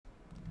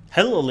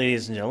Hello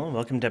ladies and gentlemen,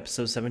 welcome to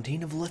episode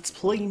 17 of Let's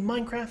Play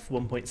Minecraft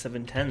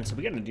 1.710. So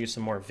we gotta do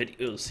some more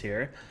videos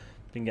here.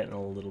 Been getting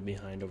a little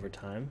behind over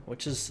time,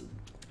 which is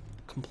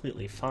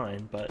completely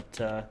fine, but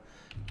yeah,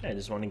 I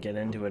just want to get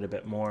into it a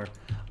bit more.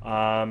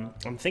 I'm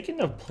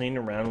thinking of playing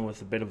around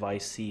with a bit of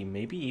IC,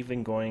 maybe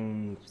even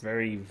going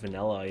very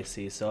vanilla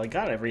IC. So I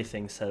got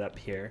everything set up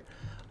here.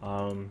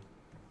 I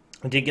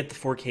did get the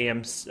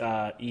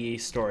 4K EA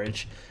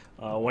storage.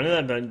 What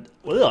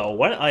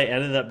I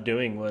ended up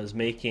doing was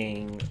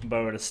making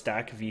about a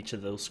stack of each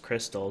of those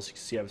crystals. You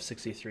can see I have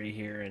 63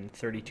 here and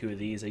 32 of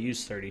these. I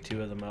used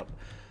 32 of them up,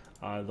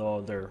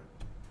 though there's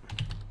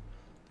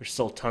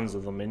still tons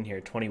of them in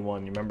here.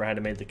 21. You remember I had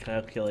to make the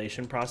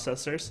calculation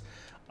processors,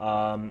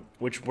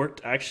 which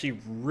worked actually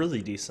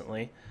really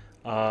decently.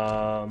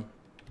 I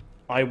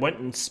went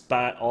and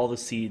spat all the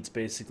seeds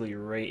basically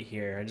right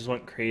here. I just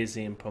went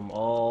crazy and put them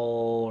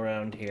all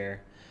around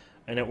here.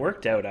 And it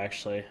worked out,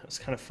 actually. It was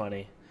kind of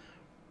funny.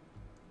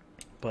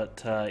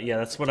 But yeah,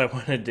 that's what I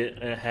went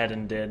ahead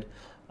and did,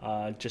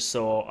 just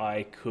so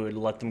I could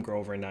let them grow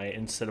overnight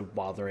instead of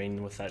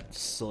bothering with that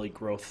silly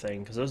growth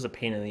thing, because it was a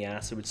pain in the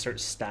ass. It would start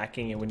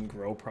stacking, it wouldn't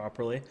grow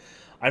properly.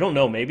 I don't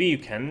know, maybe you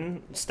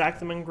can stack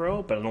them and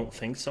grow, but I don't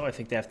think so. I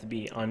think they have to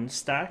be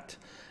unstacked,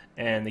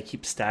 and they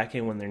keep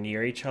stacking when they're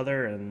near each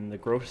other, and the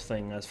growth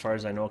thing, as far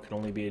as I know, can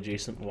only be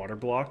adjacent water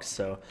blocks.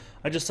 So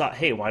I just thought,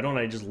 hey, why don't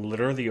I just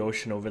litter the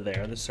ocean over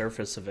there, the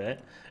surface of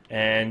it,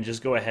 and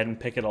just go ahead and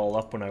pick it all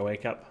up when I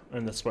wake up.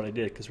 And that's what I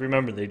did, because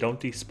remember, they don't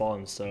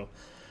despawn, so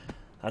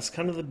that's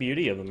kind of the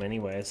beauty of them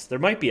anyways. There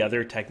might be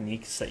other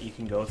techniques that you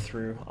can go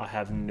through. I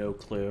have no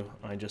clue.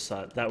 I just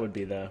thought that would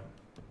be the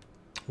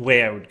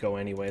way I would go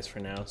anyways for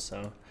now.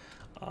 So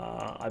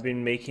I've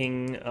been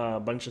making a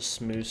bunch of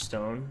smooth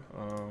stone.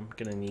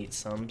 Gonna need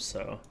some,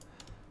 so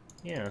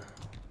yeah.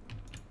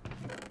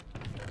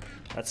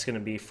 That's gonna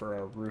be for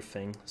our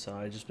roofing, so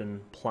I've just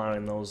been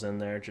plowing those in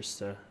there just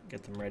to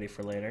get them ready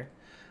for later.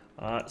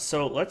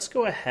 So let's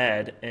go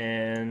ahead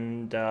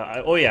and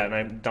oh yeah, and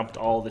I dumped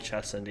all the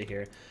chests into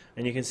here,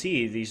 and you can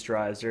see these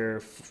drives, they're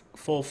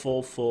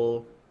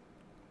full,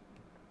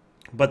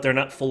 but they're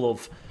not full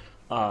of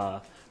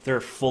they're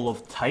full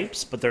of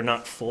types, but they're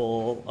not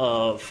full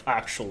of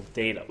actual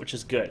data, which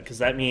is good, because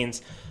that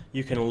means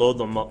you can load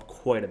them up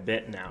quite a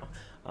bit now,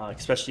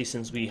 especially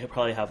since we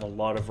probably have a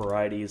lot of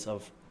varieties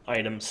of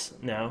items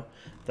now,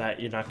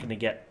 that you're not going to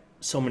get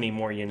so many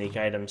more unique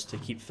items to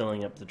keep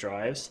filling up the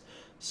drives.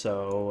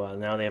 So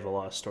now they have a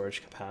lot of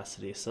storage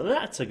capacity, so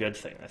that's a good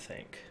thing, I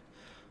think,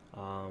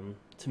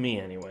 to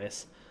me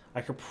anyways. I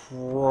could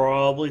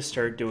probably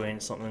start doing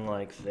something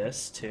like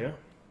this too.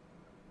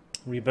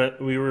 We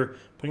were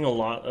putting a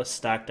lot of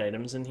stacked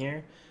items in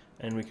here,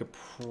 and we could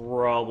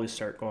probably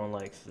start going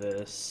like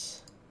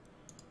this.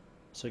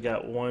 So we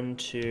got 1,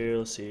 2,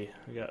 let's see,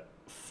 we got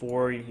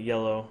 4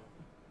 yellow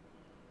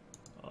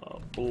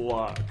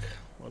block.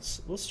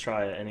 Let's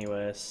try it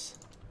anyways.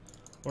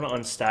 I want to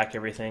unstack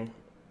everything.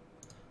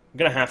 I'm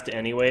gonna have to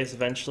anyways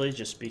eventually,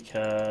 just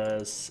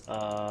because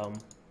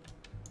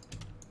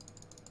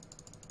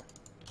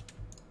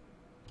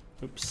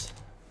oops.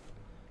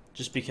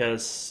 Just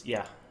because,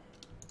 yeah.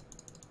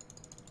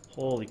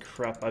 Holy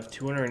crap, I have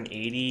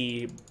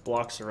 280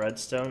 blocks of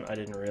redstone. I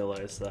didn't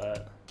realize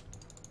that.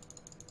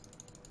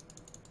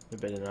 A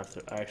bit enough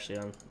to actually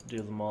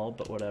undo them all,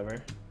 but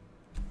whatever.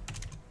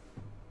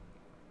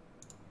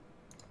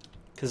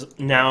 Because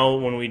now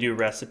when we do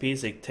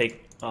recipes, they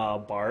take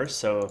bars,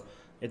 so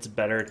it's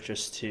better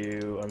just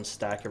to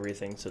unstack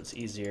everything so it's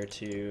easier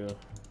to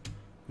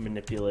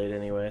manipulate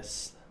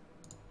anyways.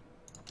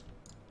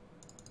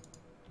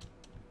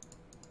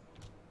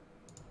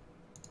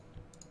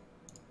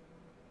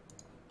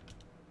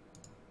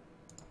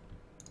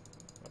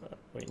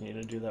 We need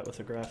to do that with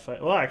the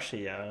graphite. Well,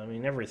 actually, yeah. I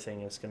mean,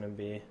 everything is going to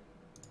be...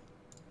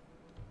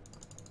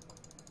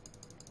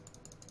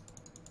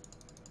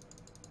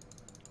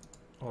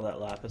 all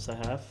that lapis I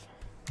have.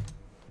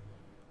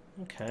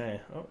 Okay.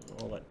 Oh,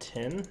 all that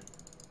tin.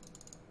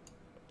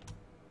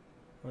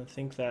 I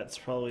think that's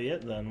probably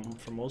it then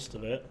for most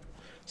of it.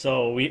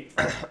 So we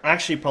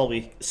actually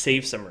probably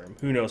saved some room.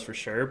 Who knows for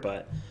sure,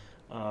 but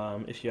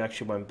if you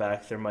actually went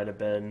back, there might have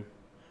been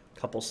a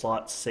couple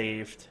slots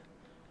saved.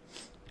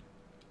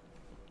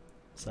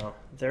 So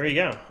there you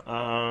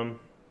go.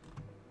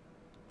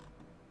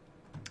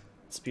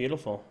 It's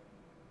beautiful.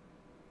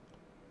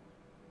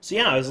 So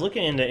yeah, I was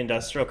looking into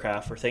industrial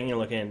craft, or thinking of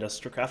looking at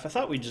industrial craft. I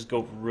thought we'd just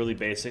go really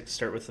basic,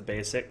 start with the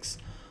basics.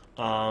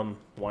 Why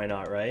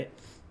not, right?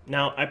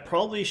 Now, I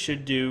probably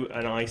should do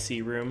an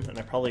IC room, and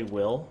I probably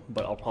will,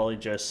 but I'll probably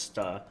just,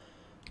 I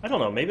don't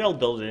know, maybe I'll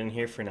build it in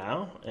here for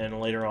now, and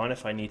later on,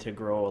 if I need to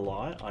grow a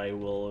lot, I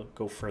will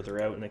go further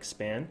out and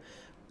expand.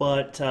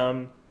 But,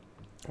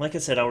 like I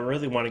said, I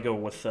really want to go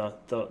with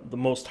the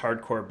most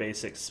hardcore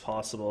basics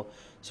possible.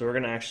 So we're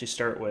going to actually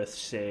start with,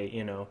 say,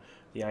 you know,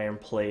 the iron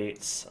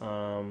plates,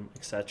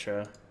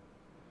 etc.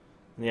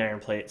 And the iron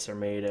plates are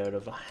made out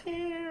of a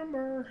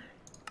hammer.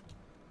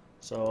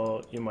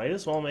 So you might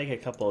as well make a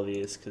couple of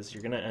these, because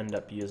you're going to end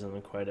up using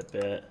them quite a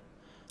bit,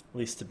 at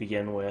least to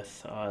begin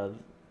with.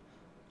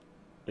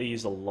 they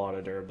use a lot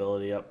of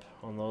durability up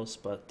on those,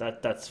 but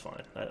that's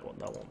fine. That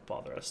won't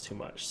bother us too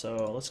much.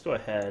 So let's go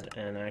ahead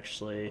and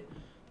actually,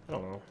 I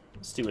don't know,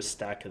 let's do a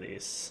stack of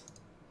these.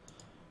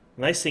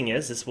 The nice thing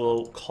is this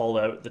will call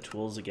out the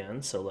tools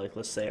again. So like,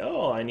 let's say,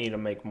 oh, I need to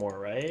make more,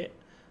 right?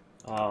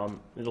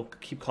 It'll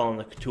keep calling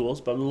the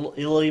tools, but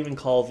it'll even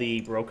call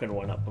the broken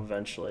one up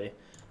eventually.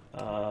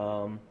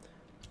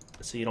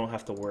 So you don't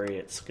have to worry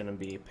it's going to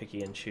be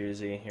picky and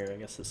choosy. Here, I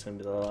guess this is going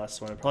to be the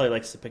last one. It probably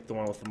likes to pick the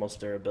one with the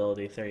most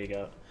durability. There you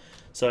go.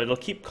 So it'll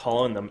keep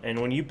calling them, and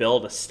when you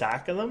build a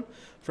stack of them,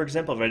 for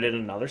example, if I did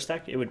another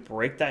stack, it would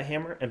break that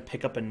hammer and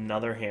pick up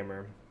another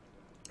hammer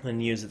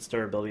and use its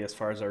durability as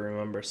far as I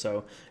remember.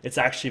 So it's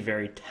actually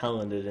very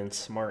talented and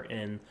smart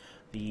in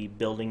the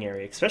building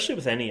area, especially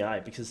with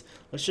NEI, because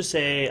let's just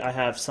say I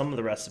have some of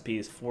the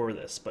recipes for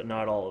this, but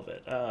not all of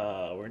it.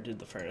 Where did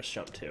the furnace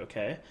jump to?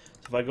 Okay,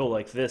 so if I go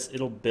like this,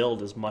 it'll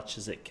build as much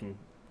as it can.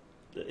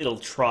 It'll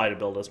try to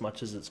build as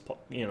much as it's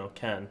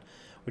can,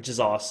 which is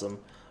awesome.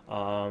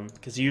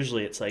 Because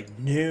usually it's like,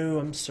 no,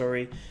 I'm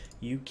sorry,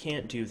 you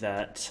can't do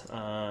that.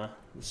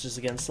 It's just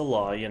against the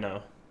law,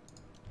 But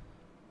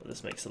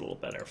this makes it a little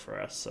better for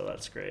us, so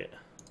that's great.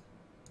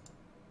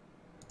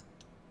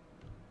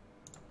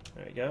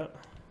 There we go.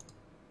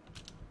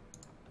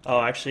 Oh,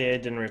 actually, I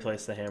didn't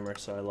replace the hammer,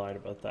 so I lied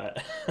about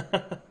that.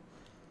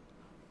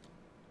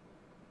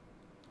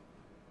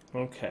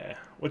 Okay,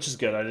 which is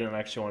good. I didn't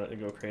actually want it to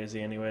go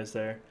crazy anyways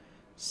there.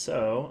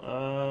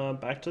 So,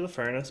 back to the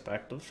furnace,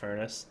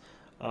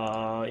 you're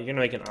going to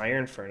make an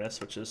iron furnace,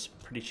 which is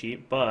pretty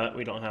cheap, but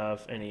we don't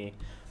have any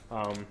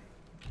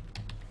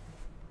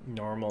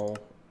normal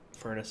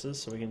furnaces,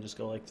 so we can just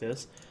go like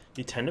this.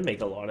 You tend to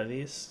make a lot of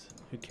these.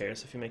 Who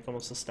cares if you make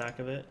almost a stack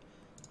of it?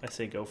 I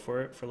say go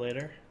for it for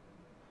later.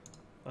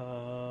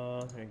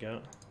 There you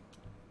go.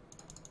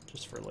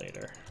 Just for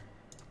later.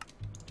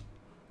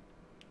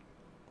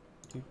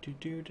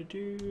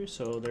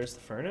 So there's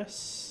the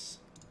furnace.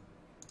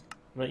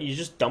 You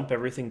just dump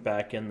everything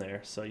back in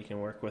there so you can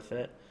work with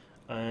it.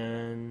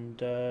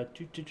 And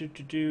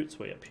it's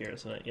way up here,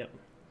 isn't it? Yep.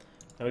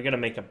 Now we got to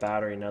make a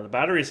battery. Now the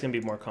battery is going to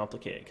be more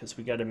complicated because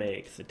we got to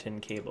make the tin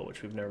cable,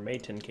 which we've never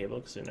made tin cable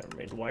because we never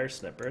made wire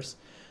snippers.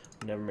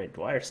 We never made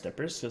wire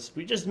snippers because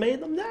we just made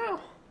them now.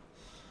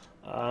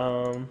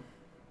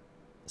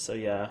 So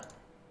yeah.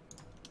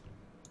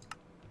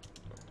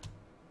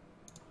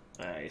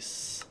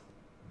 Nice.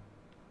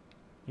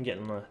 I'm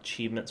getting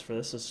achievements for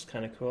this. This is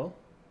kind of cool.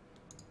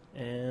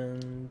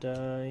 And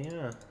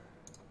yeah.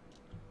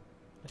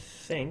 I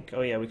think,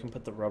 oh yeah, we can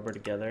put the rubber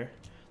together.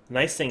 The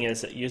nice thing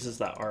is it uses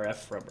that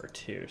RF rubber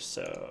too,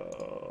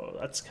 so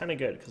that's kind of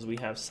good because we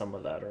have some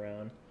of that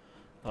around.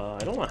 I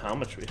don't know how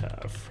much we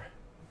have.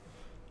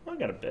 I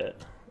got a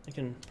bit. I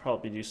can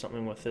probably do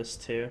something with this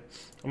too.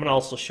 I'm going to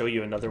also show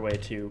you another way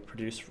to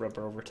produce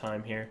rubber over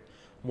time here.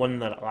 One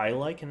that I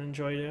like and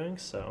enjoy doing,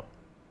 so.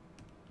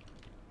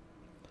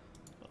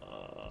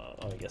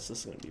 I guess this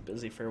is going to be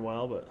busy for a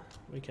while, but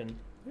we can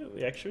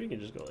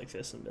just go like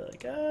this and be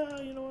like,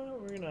 you know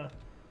what, we're going to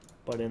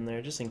butt in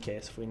there just in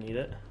case if we need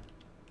it.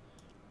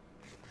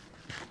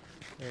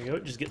 There you go,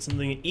 just get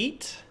something to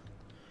eat.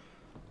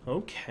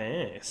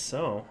 Okay,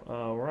 so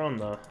we're on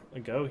the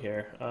go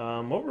here.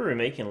 What were we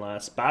making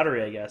last?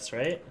 Battery, I guess,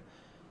 right?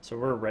 So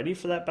we're ready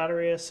for that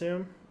battery, I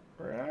assume.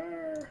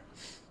 There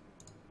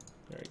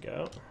we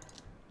go.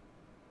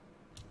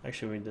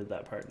 Actually, we did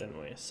that part,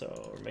 didn't we?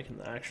 So we're making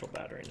the actual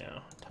battery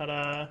now.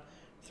 Ta-da!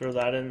 Throw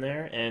that in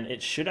there, and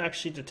it should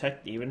actually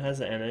detect, even has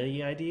an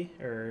entity ID,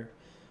 or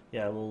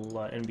yeah, a little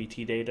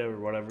NBT data, or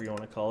whatever you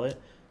want to call it.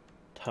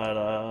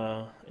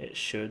 Ta-da! It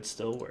should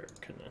still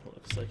work, and it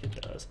looks like it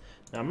does.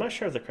 Now, I'm not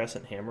sure if the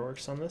crescent hammer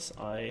works on this.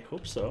 I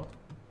hope so.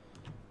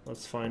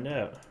 Let's find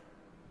out.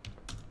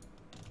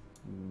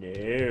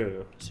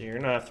 No. So you're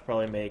going to have to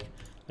probably make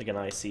like an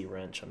IC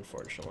wrench,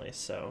 unfortunately.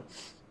 So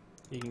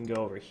you can go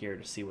over here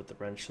to see what the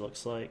wrench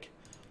looks like.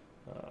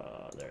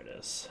 There it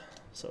is.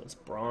 So it's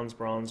bronze,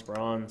 bronze,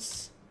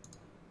 bronze.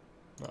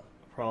 Not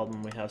a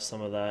problem. We have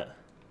some of that.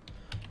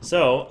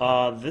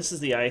 So this is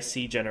the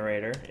IC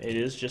generator. It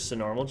is just a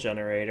normal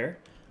generator.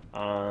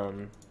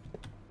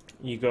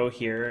 You go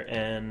here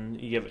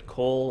and you give it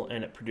coal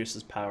and it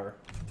produces power.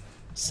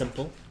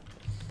 Simple.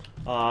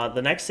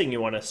 The next thing you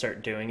want to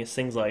start doing is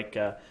things like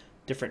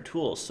different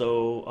tools.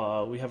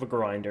 So we have a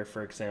grinder,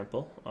 for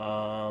example.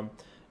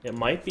 It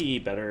might be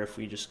better if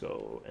we just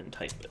go and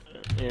type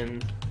it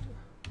in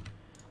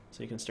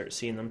so you can start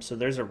seeing them. So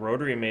there's a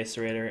rotary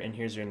macerator, and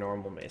here's your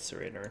normal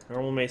macerator.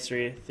 Normal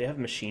macerator, they have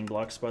machine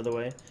blocks, by the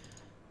way,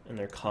 and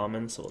they're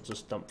common, so we'll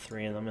just dump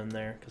 3 of them in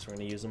there because we're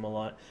going to use them a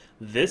lot.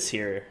 This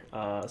here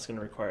is going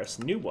to require us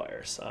new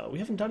wires. We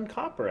haven't done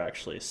copper,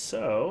 actually,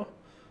 so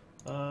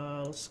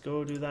let's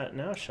go do that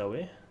now, shall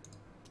we?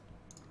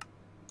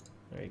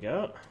 There you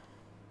go.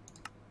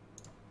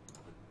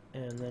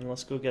 And then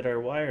let's go get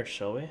our wires,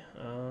 shall we?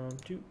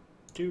 Doot,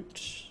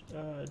 doot,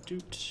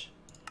 doot.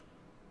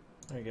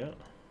 There you go.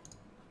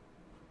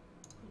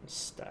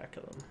 Stack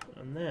of them.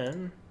 And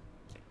then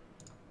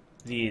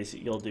these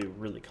you'll do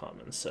really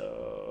common.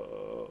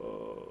 So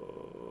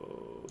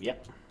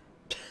yep.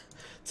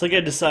 It's like I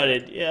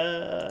decided,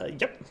 yeah,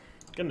 yep,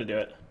 gonna do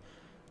it.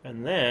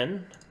 And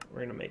then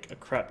we're gonna make a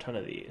crap ton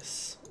of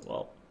these.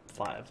 Well,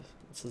 5.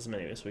 This is as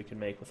many as we can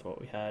make with what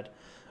we had.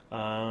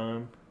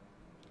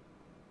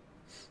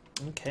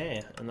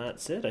 Okay, and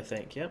that's it, I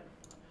think. Yep.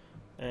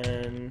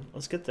 And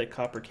let's get the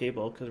copper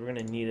cable because we're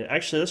gonna need it.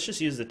 Actually, let's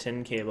just use the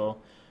tin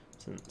cable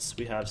since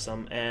we have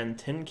some. And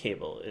tin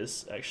cable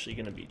is actually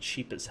gonna be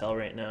cheap as hell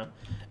right now.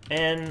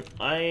 And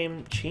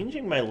I'm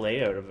changing my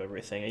layout of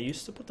everything. I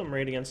used to put them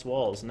right against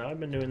walls. Now I've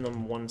been doing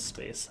them one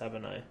space,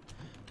 haven't I?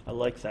 I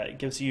like that. It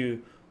gives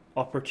you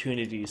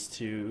opportunities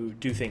to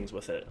do things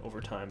with it over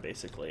time,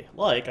 basically.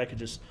 Like, I could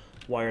just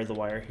wire the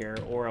wire here,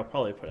 or I'll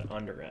probably put it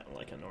under it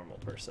like a normal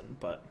person.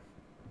 But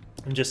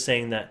I'm just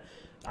saying that,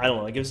 I don't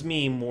know, it gives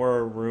me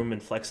more room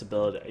and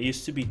flexibility. I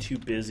used to be too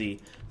busy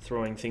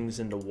throwing things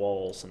into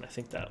walls, and I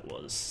think that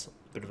was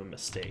a bit of a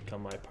mistake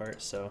on my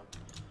part. So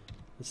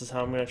this is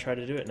how I'm going to try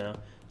to do it now.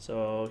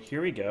 So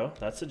here we go.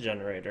 That's a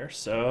generator.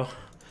 So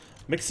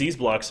mix these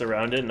blocks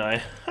around it, and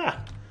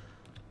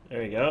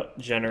there we go,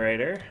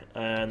 generator,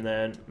 and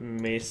then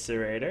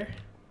macerator.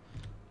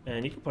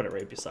 And you can put it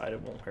right beside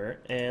it, won't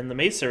hurt. And the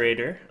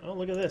macerator, oh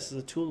look at this,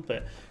 is a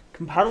toolkit.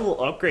 Compatible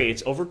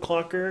upgrades,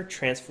 overclocker,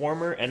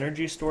 transformer,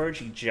 energy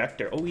storage,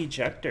 ejector. Oh,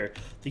 ejector. I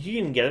think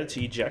you can get it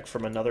to eject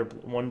from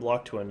one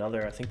block to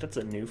another. I think that's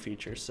a new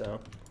feature, so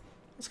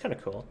that's kind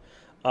of cool.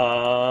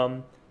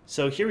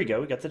 So here we go,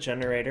 we got the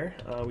generator.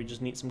 We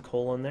just need some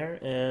coal in there,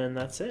 and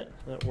that's it.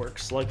 That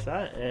works like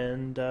that,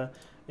 and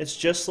it's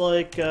just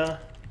like...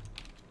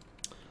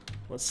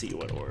 let's see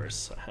what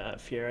ores I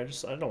have here.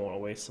 I don't want to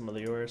waste some of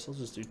the ores. I'll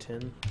just do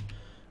tin.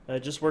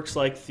 It just works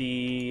like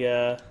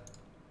the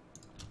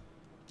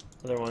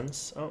other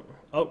ones.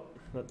 Oh,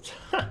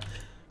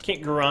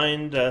 can't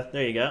grind.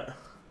 There you go.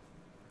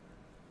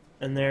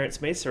 And there,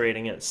 it's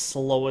macerating. It's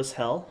slow as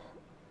hell.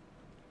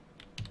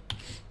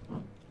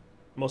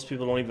 Most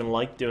people don't even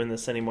like doing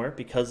this anymore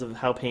because of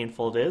how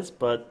painful it is.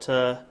 But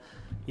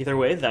either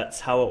way, that's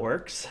how it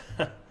works.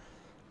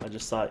 I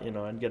just thought,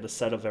 I'd get a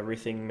set of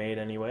everything made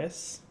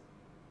anyways.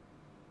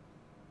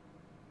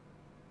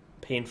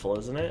 Painful,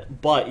 isn't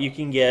it? But you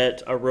can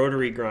get a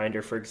rotary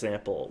grinder, for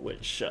example,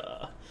 which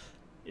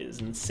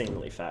is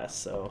insanely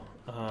fast. So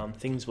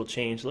things will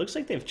change. It looks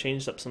like they've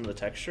changed up some of the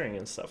texturing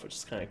and stuff, which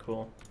is kind of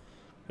cool.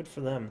 Good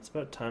for them. It's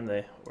about time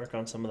they work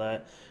on some of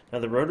that. Now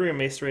the rotary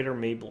macerator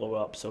may blow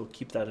up, so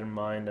keep that in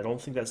mind. I don't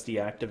think that's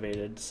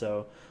deactivated,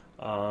 so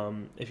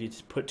if you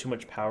put too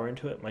much power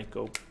into it, it might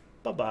go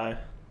bye-bye.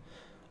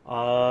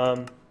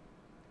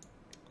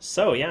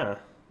 So yeah.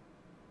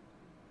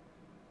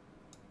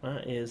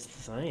 That is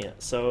that.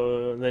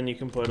 So then you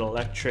can put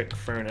electric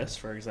furnace,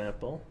 for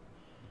example.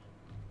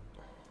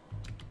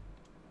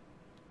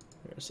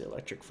 There's the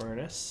electric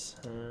furnace,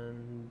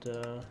 and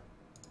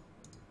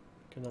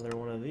another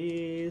one of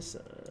these,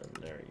 and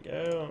there you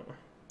go.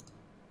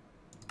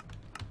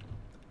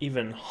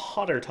 Even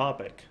hotter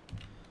topic.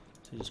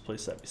 So you just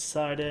place that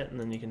beside it, and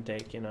then you can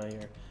take, your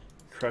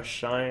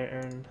crushed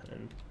iron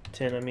and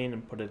tin,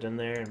 and put it in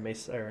there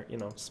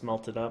and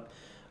smelt it up.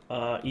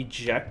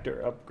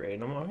 Ejector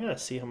upgrade. I'm gonna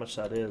see how much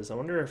that is. I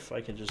wonder if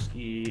I can just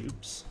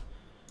get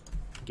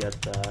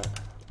that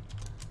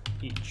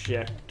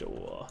ejector.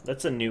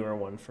 That's a newer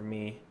one for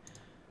me.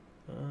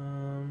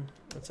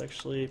 That's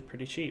actually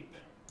pretty cheap.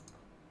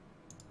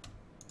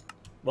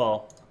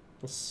 Well,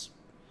 let's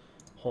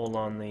hold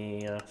on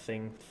the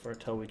thing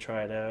till we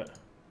try it out.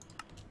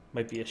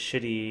 Might be a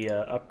shitty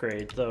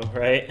upgrade though,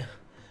 right?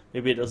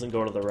 Maybe it doesn't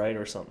go to the right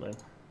or something.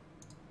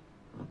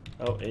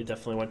 Oh, it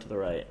definitely went to the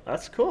right.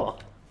 That's cool.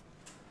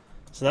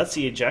 So that's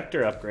the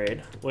ejector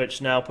upgrade,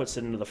 which now puts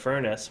it into the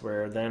furnace,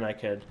 where then I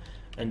could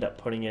end up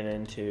putting it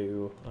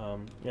into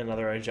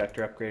another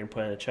ejector upgrade and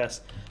put it in a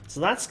chest. So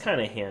that's kind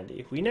of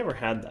handy. We never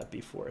had that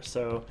before,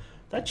 so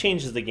that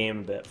changes the game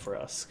a bit for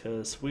us,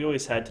 because we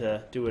always had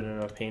to do it in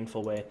a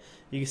painful way.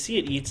 You can see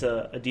it eats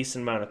a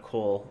decent amount of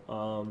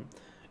coal.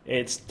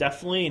 It's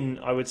definitely,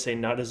 I would say,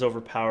 not as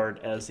overpowered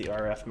as the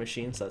RF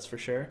machines, that's for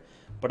sure.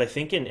 But I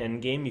think in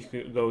endgame you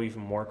could go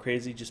even more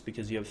crazy just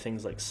because you have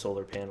things like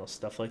solar panels,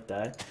 stuff like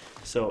that.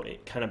 So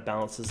it kind of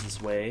balances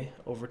its way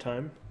over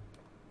time.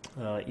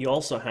 You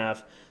also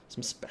have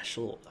some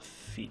special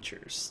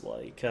features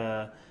like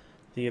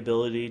the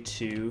ability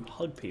to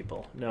hug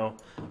people. No,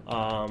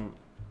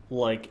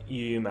 like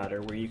UU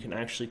Matter, where you can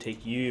actually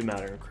take UU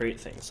Matter and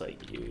create things like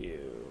UU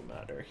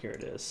Matter. Here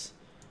it is.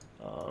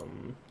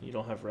 You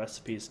don't have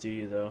recipes, do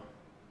you, though?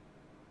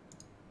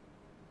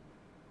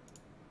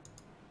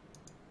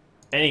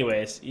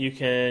 Anyways, you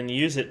can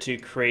use it to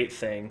create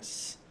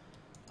things.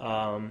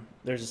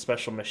 There's a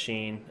special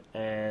machine,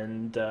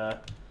 and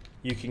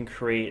you can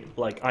create,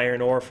 like,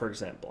 iron ore, for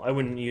example. I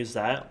wouldn't use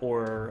that,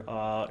 or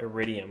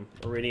iridium.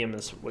 Iridium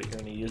is what you're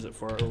going to use it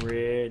for.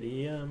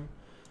 Iridium.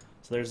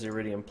 So there's the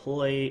iridium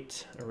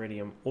plate,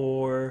 iridium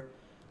ore.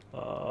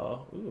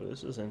 Ooh,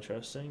 this is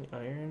interesting.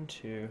 Iron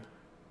to...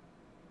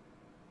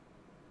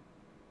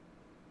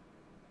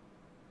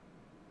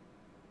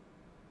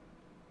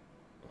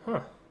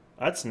 Huh.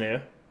 That's new.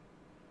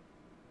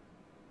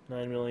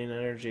 9 million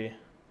energy.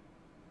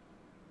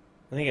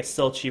 I think it's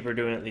still cheaper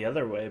doing it the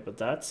other way, but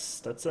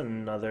that's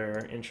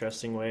another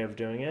interesting way of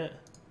doing it.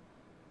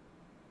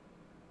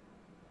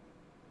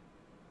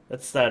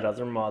 That's that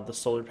other mod, the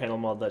solar panel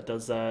mod that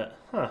does that.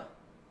 Huh.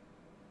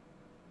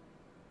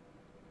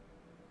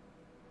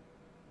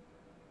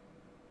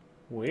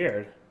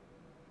 Weird.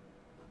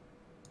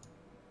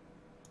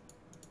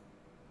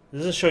 This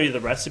doesn't show you the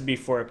recipe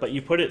for it, but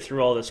you put it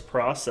through all this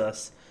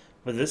process.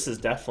 But this has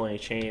definitely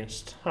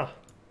changed. Huh.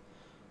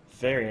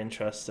 Very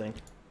interesting.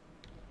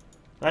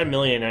 9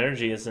 million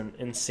energy is an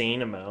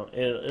insane amount.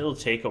 It'll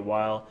take a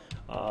while.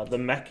 The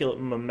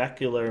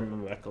molecular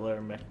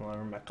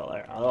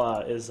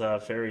is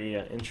a very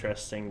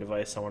interesting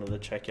device I wanted to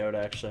check out,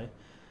 actually.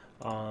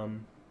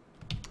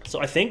 So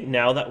I think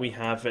now that we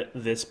have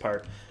this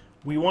part,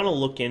 we want to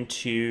look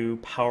into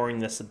powering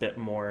this a bit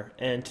more.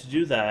 And to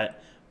do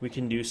that, we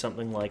can do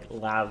something like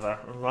lava.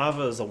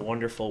 Lava is a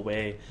wonderful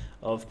way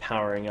of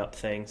powering up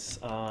things.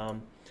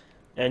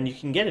 And you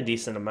can get a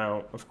decent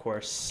amount, of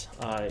course,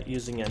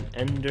 using an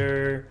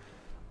ender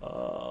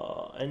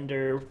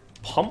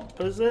pump,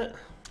 is it?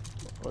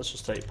 Let's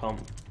just type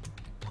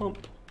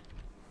pump.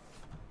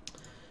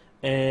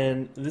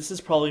 And this is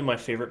probably my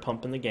favorite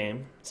pump in the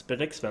game. It's a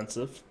bit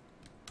expensive,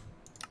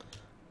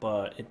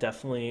 but it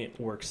definitely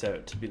works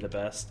out to be the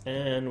best.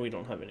 And we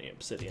don't have any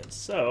obsidian,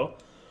 so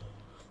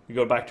we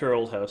go back to our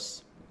old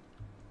house,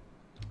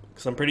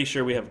 because I'm pretty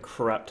sure we have a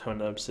crap ton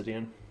of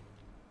obsidian.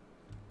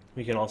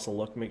 We can also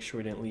look, make sure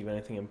we didn't leave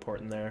anything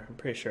important there. I'm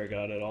pretty sure I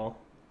got it all.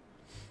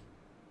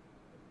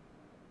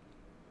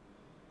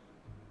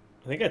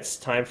 I think it's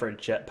time for a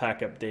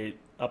jetpack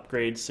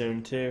upgrade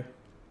soon too.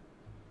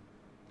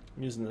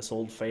 I'm using this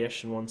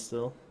old-fashioned one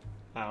still.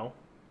 Ow.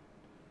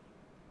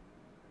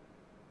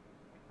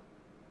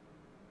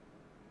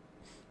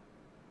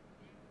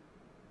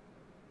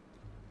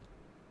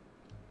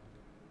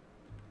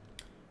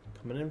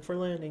 Coming in for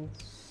landing.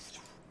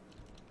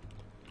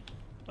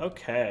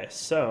 Okay,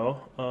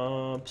 so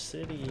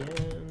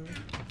obsidian.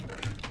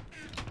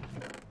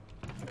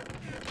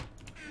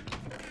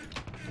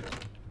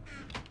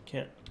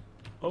 Can't.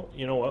 Oh,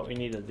 you know what? We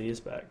needed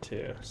these back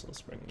too, so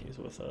let's bring these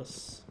with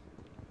us.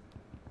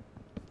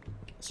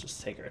 Let's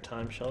just take our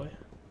time, shall we?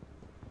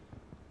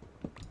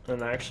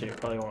 And actually, I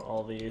probably want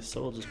all these,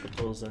 so we'll just put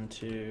those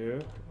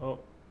into. Oh,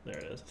 there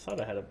it is. I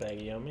thought I had a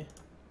baggie on me.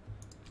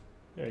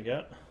 There we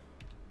go.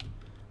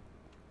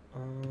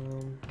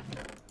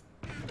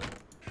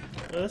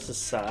 Well, this is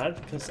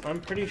sad, because I'm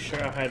pretty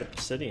sure I had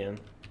obsidian.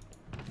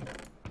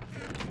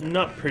 I'm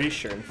not pretty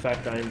sure, in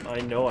fact, I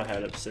know I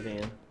had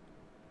obsidian.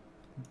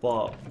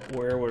 But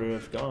where would it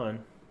have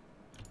gone?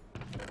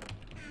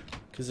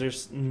 Because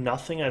there's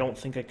nothing I don't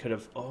think I could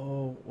have...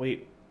 Oh,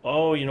 wait.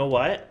 Oh, you know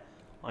what?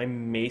 I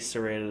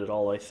macerated it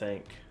all, I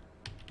think.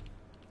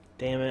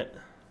 Damn it.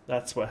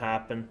 That's what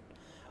happened.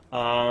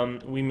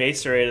 We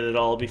macerated it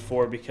all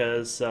before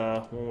because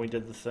when we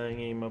did the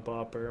thingy, my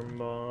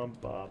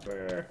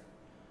bopper.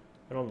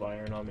 I don't have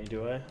iron on me,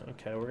 do I?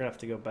 Okay, we're gonna have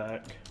to go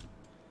back.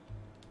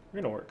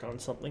 We're gonna work on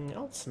something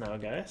else now,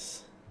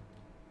 guys.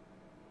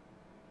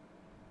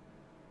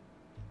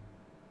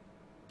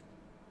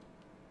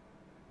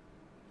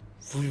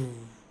 Phew.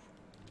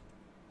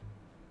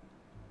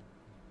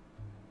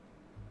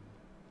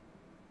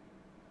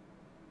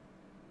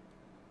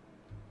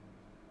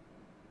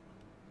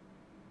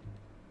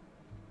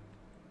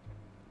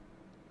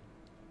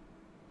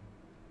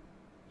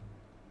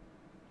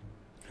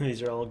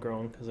 These are all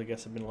grown because I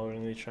guess I've been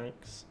loading these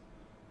chunks.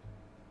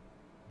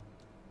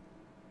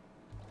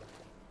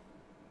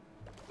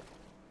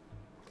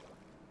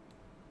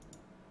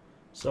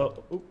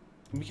 So,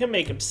 we can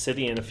make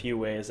obsidian a few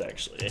ways,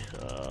 actually.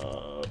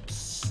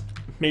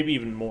 Maybe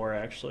even more,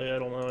 actually. I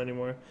don't know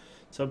anymore.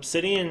 So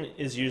obsidian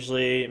is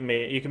usually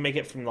made... You can make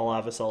it from the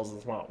lava cells.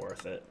 It's not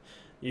worth it.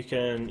 You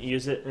can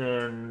use it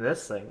in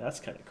this thing. That's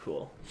kind of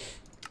cool.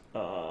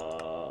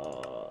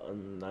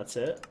 And that's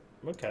it.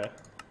 Okay.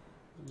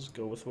 We'll just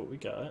go with what we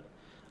got.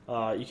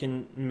 You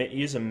can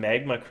use a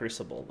magma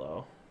crucible,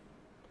 though.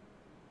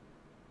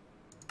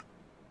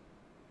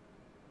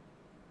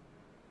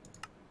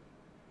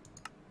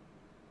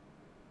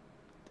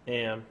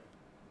 Damn.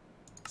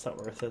 It's not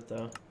worth it,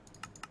 though.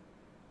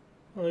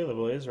 Oh, look at the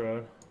blaze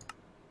rod.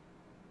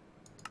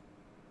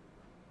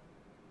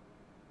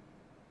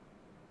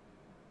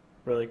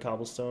 Really,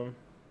 cobblestone?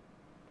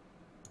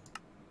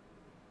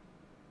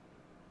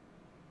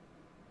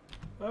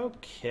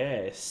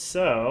 Okay,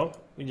 so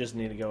we just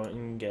need to go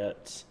and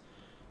get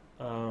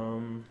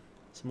some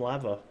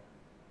lava.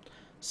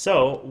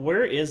 So,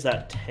 where is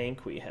that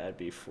tank we had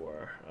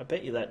before? I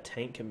bet you that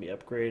tank can be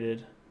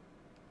upgraded.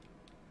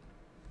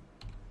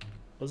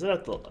 Was it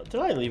at the... Did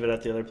I leave it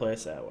at the other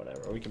place? Ah,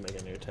 whatever. We can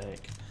make a new tank.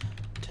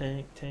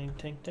 Tank.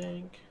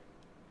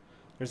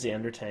 There's the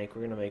ender tank.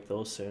 We're going to make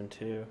those soon,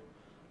 too.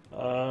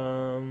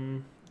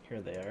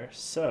 Here they are.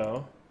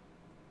 So,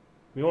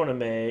 we want to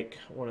make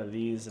one of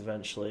these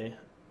eventually.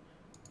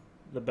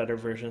 The better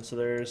version. So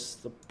there's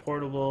the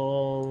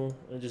portable.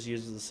 It just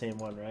uses the same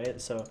one,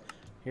 right? So,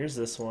 here's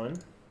this one.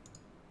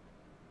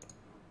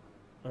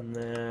 And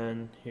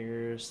then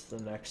here's the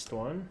next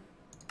one.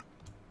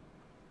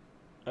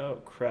 Oh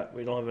crap,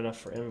 we don't have enough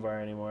for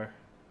Invar anymore.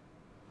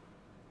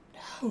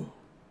 No.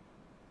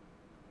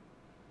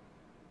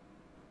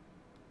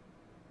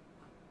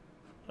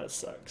 That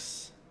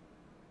sucks.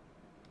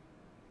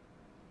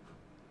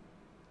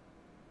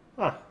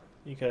 Ah,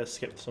 you guys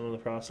skipped some of the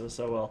process.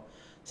 Oh well.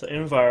 So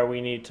Invar we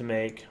need to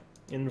make.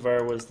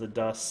 Invar was the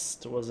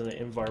dust, wasn't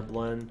it? Invar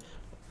blend.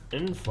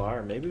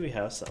 Invar, maybe we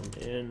have some.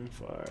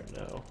 Invar,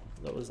 no.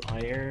 That was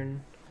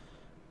iron.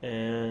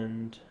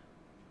 And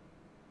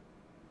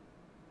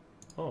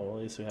oh, well,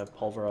 at least we have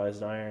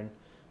pulverized iron.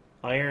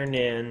 Iron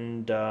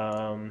and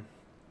it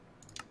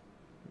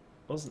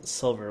wasn't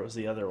silver, it was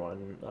the other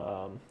one.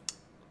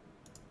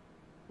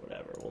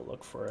 Whatever, we'll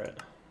look for it.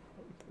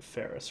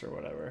 Ferrous or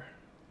whatever.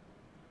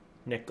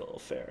 Nickel,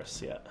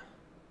 ferrous, yeah.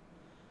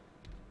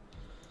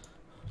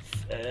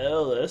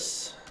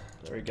 Ferrous.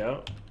 There we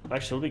go.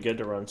 Actually, it'll be good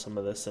to run some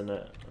of this in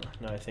it,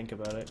 now I think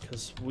about it,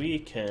 because we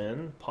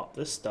can pop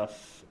this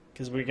stuff,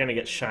 because we're going to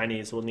get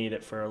shinies, we'll need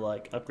it for,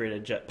 like,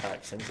 upgraded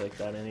jetpacks, things like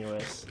that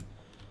anyways,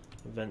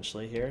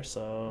 eventually here.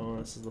 So,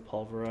 this is the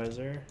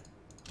pulverizer.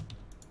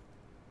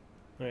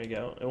 There you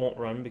go. It won't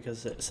run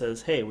because it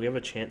says, hey, we have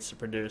a chance to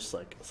produce,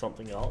 like,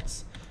 something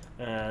else,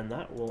 and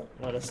that won't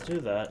let us do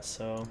that,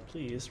 so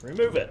please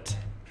remove it.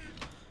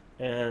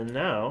 And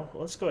now,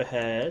 let's go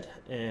ahead,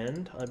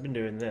 and I've been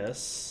doing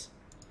this,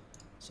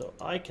 so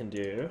I can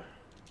do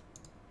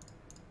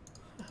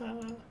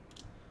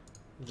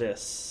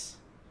this.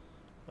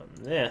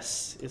 And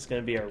this is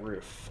going to be our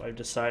roof. I've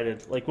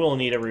decided, like, we'll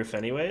need a roof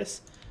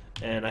anyways,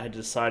 and I had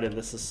decided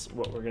this is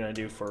what we're going to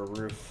do for a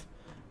roof,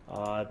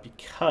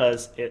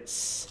 because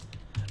it's,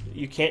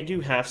 you can't do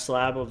half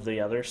slab of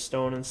the other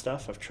stone and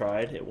stuff. I've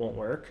tried, it won't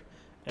work.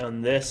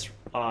 And this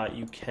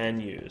you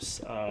can use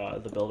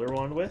the builder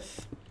wand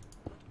with,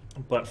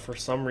 but for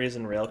some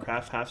reason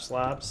Railcraft half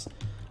slabs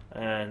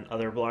and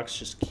other blocks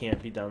just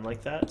can't be done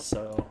like that.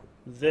 So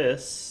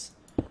this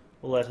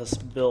will let us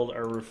build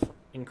our roof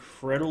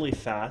incredibly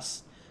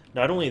fast.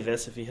 Not only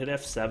this, if you hit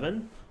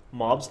F7,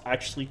 mobs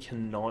actually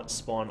cannot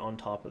spawn on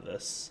top of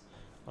this.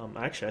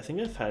 Actually, I think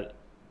I've had...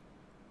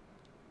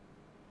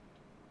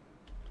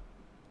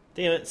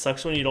 Damn it,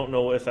 sucks when you don't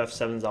know if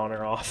F7's on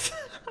or off.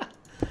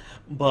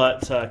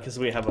 But, because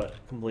we have it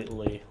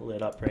completely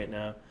lit up right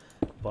now.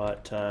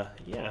 But,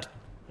 yeah.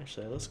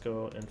 Actually, let's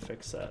go and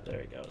fix that. There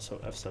we go. So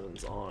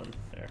F7's on.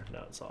 There,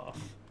 now it's off.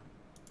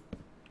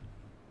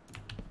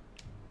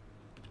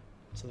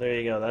 So there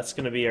you go. That's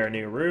going to be our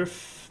new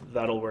roof.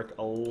 That'll work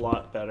a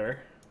lot better.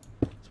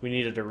 So we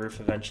needed a roof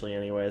eventually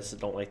anyways. I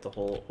don't like the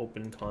whole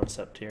open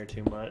concept here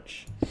too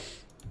much.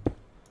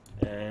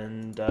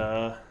 And,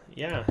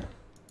 yeah.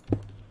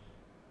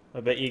 I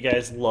bet you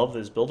guys love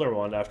this builder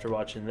wand after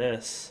watching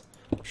this.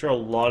 I'm sure a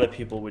lot of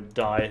people would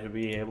die to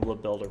be able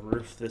to build a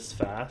roof this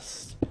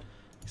fast,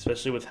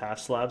 especially with half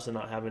slabs and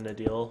not having to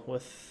deal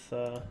with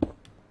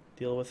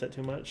it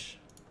too much.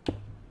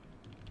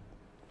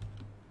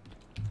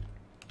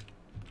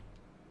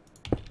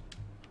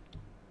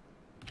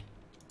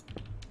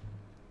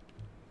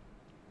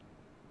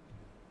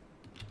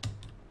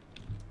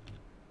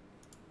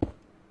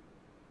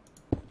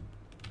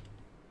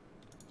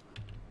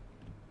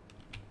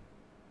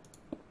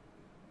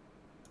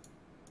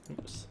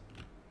 Oops.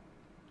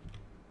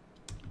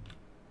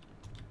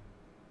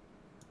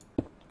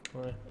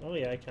 Oh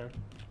yeah, I can.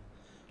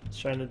 I was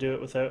trying to do it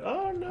without...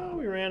 Oh no,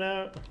 we ran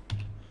out.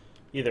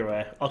 Either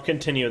way, I'll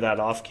continue that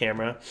off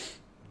camera.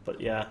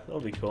 But yeah, that'll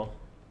be cool.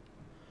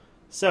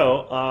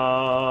 So,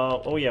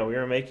 oh yeah, we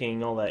were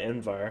making all that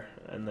Invar,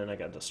 and then I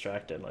got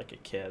distracted like a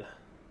kid.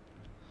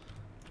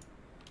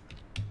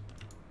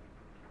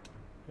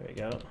 There we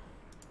go.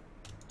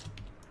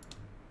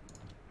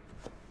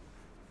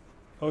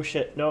 Oh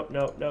shit, no,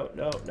 no, no,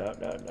 no, no,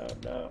 no, no,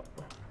 no.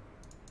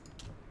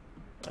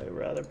 I'd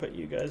rather put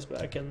you guys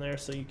back in there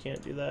so you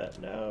can't do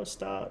that. No,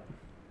 stop.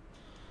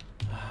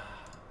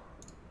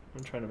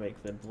 I'm trying to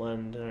make the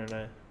blend, aren't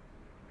I?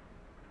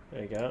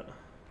 There you go.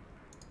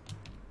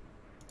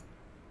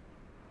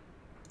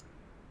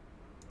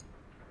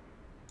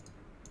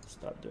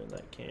 Stop doing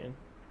that, can.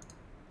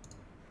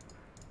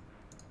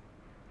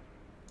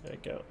 There you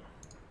go.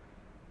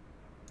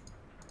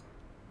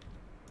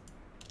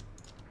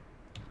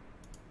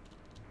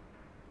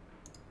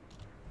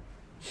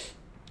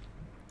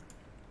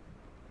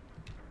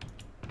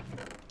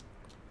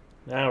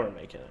 Now we're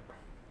making it.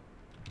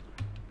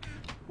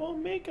 We're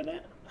making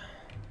it.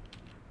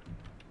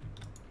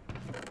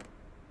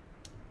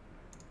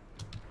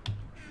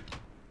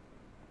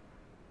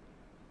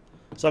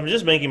 So I'm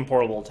just making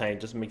portable tank,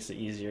 just makes it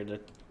easier to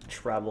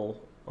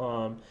travel.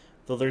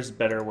 Though there's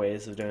better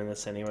ways of doing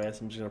this anyways.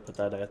 I'm just gonna put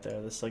that out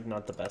there. This is like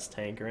not the best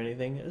tank or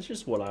anything. It's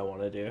just what I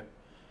want to do.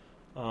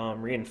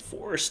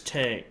 Reinforced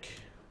tank.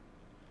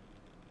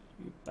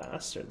 You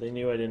bastard. They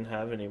knew I didn't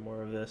have any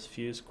more of this.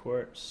 Fused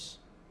quartz.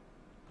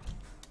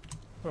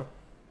 Huh.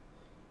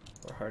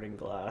 Or hardened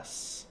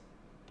glass.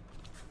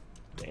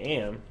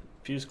 Damn.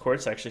 Fused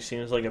quartz actually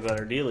seems like a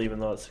better deal even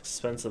though it's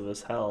expensive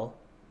as hell.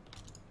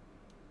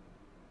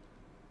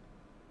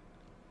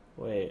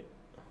 Wait.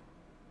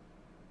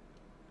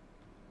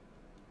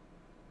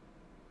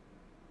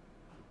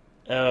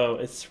 Oh,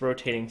 it's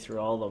rotating through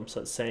all of them,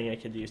 so it's saying I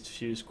could use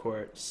fused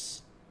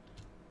quartz,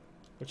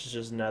 which is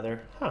just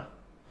nether. Huh.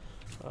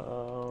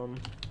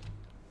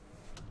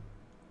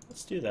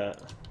 Let's do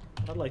that.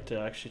 I'd like to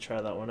actually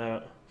try that one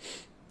out.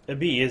 It'd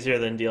be easier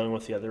than dealing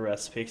with the other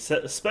recipe,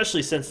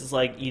 especially since it's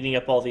like eating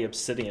up all the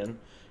obsidian.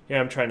 Here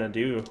I'm trying to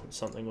do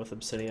something with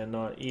obsidian,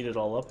 not eat it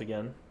all up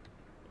again.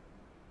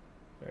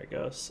 There it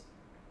goes.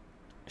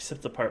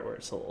 Except the part where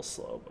it's a little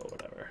slow, but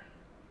whatever.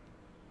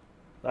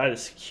 That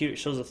is cute. It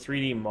shows a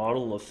 3D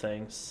model of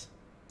things.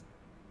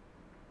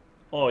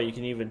 Oh, you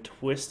can even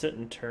twist it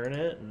and turn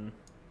it, and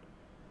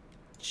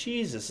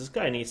Jesus, this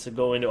guy needs to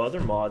go into other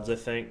mods, I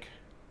think.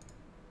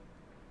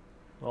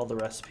 All the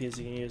recipes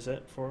you can use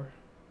it for.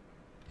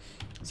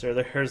 So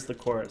there's the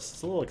quartz.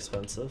 It's a little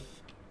expensive.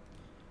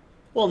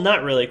 Well,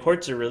 not really.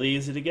 Quartz are really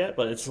easy to get,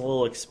 but it's a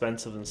little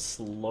expensive and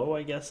slow,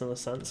 I guess, in a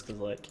sense, because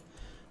like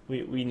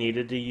we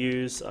needed to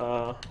use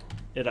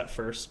it at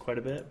first quite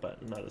a bit,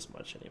 but not as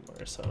much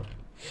anymore. So.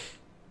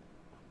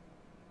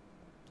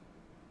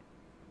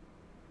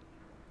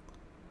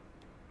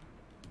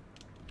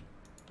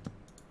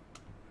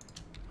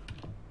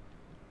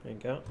 There you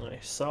go. I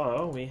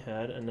saw we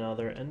had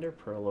another ender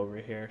pearl over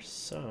here,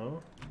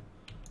 so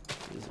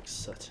this is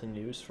exciting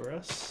news for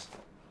us.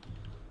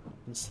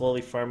 Been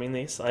slowly farming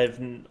these. I've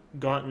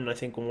gotten, I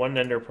think, one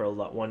ender pearl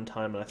that one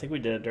time, and I think we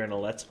did it during a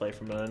let's play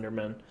from an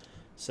enderman.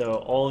 So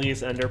all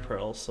these ender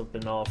pearls have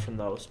been all from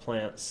those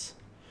plants,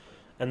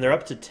 and they're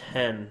up to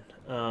 10.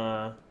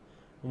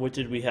 What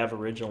did we have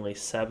originally?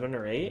 7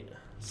 or 8?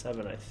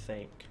 7, I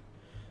think.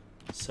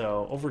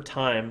 So over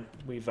time,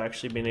 we've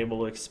actually been able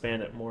to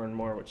expand it more and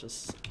more, which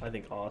is, I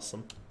think,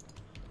 awesome.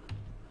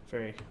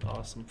 Very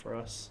awesome for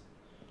us.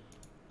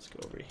 Let's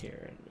go over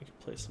here and we can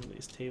place some of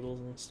these tables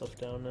and stuff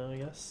down now, I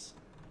guess.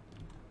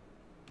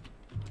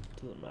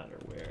 Doesn't matter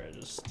where, I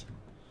just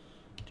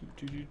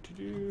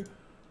do.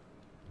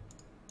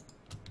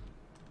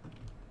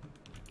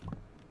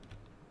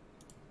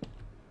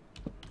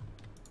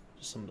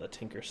 Just some of the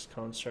Tinker's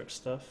Construct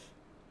stuff.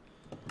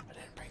 I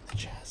didn't bring the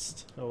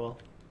chest. Oh well.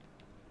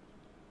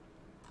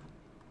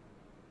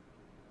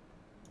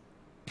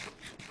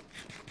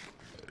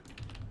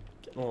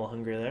 Getting a little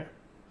hungry there.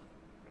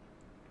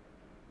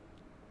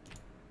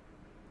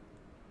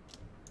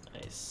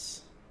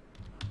 Nice.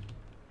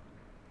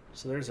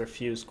 So there's our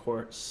fused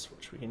quartz,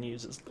 which we can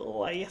use as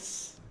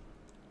glass.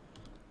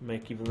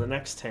 Make even the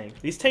next tank.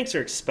 These tanks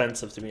are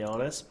expensive, to be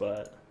honest,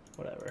 but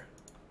whatever.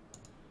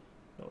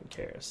 No one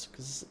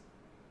cares.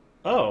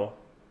 Oh,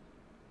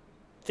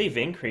 they've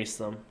increased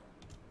them.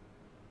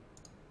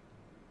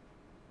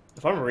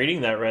 If I'm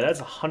reading that right,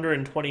 that's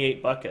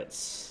 128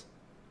 buckets.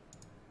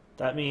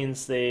 That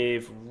means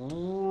they've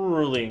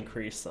really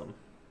increased them.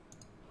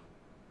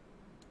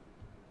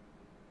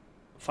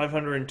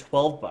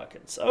 512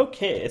 buckets.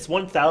 Okay, it's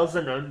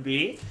 1,000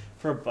 NB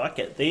for a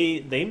bucket.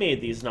 They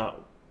made these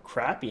not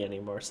crappy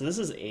anymore. So this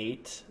is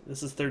 8.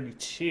 This is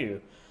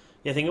 32.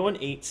 Yeah, I think it went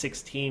 8,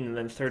 16, and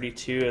then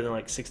 32, and then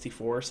like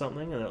 64 or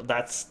something. And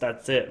that's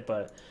it.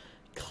 But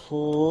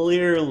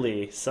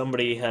clearly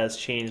somebody has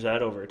changed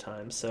that over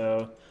time.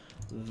 So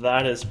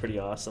that is pretty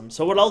awesome.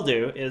 So what I'll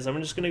do is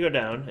I'm just going to go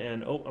down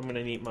and, I'm going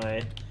to need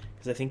my,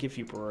 because I think if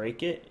you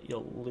break it,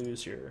 you'll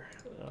lose your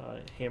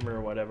hammer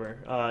or whatever.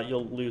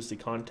 You'll lose the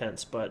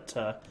contents, but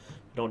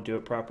don't do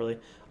it properly.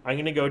 I'm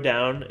going to go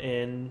down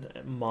and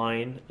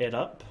mine it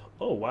up.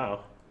 Oh,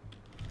 wow.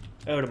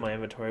 Out of my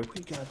inventory.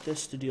 We got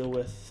this to deal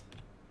with.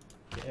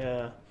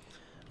 Yeah.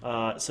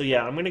 So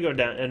yeah, I'm going to go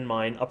down and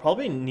mine. I'll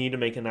probably need to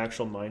make an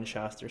actual mine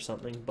shaft or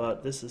something,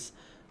 but this is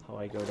how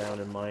I go down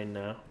and mine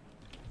now.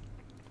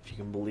 If you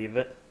can believe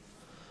it.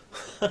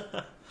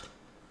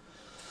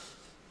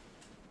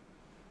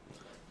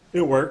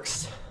 It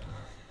works.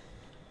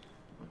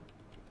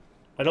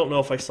 I don't know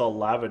if I saw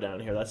lava down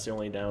here. That's the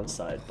only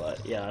downside,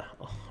 but yeah,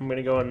 I'm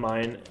gonna go and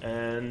mine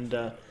and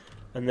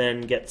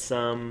then get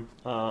some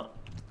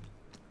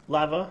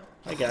lava.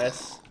 Hi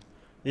guys.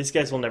 These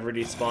guys will never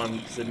despawn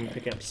because they've been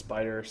picking up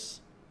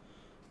spiders,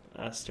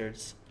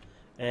 bastards.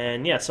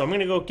 And yeah, so I'm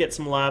gonna go get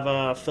some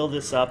lava, fill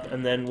this up,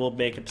 and then we'll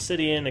make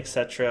obsidian,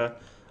 etc.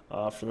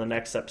 For the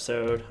next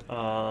episode.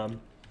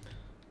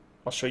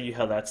 I'll show you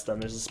how that's done.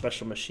 There's a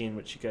special machine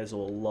which you guys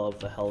will love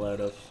the hell out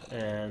of,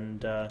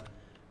 and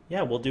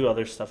yeah, we'll do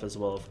other stuff as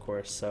well, of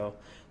course. So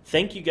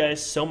thank you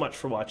guys so much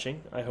for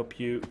watching. I hope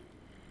you...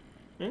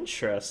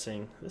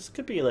 Interesting. This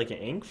could be like an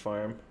ink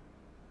farm,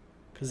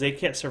 because they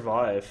can't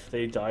survive.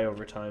 They die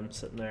over time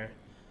sitting there.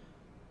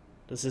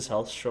 Does his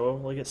health show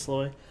like it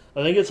slowly?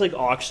 I think it's like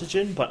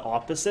oxygen, but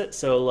opposite.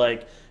 So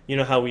like, you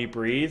know how we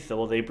breathe?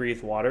 Well, they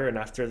breathe water, and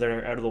after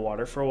they're out of the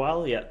water for a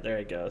while, yeah, there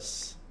it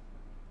goes.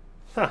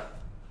 Huh.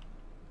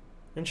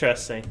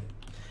 Interesting.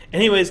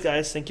 Anyways,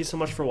 guys, thank you so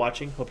much for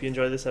watching. Hope you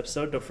enjoyed this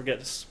episode. Don't forget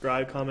to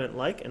subscribe, comment,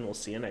 like, and we'll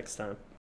see you next time.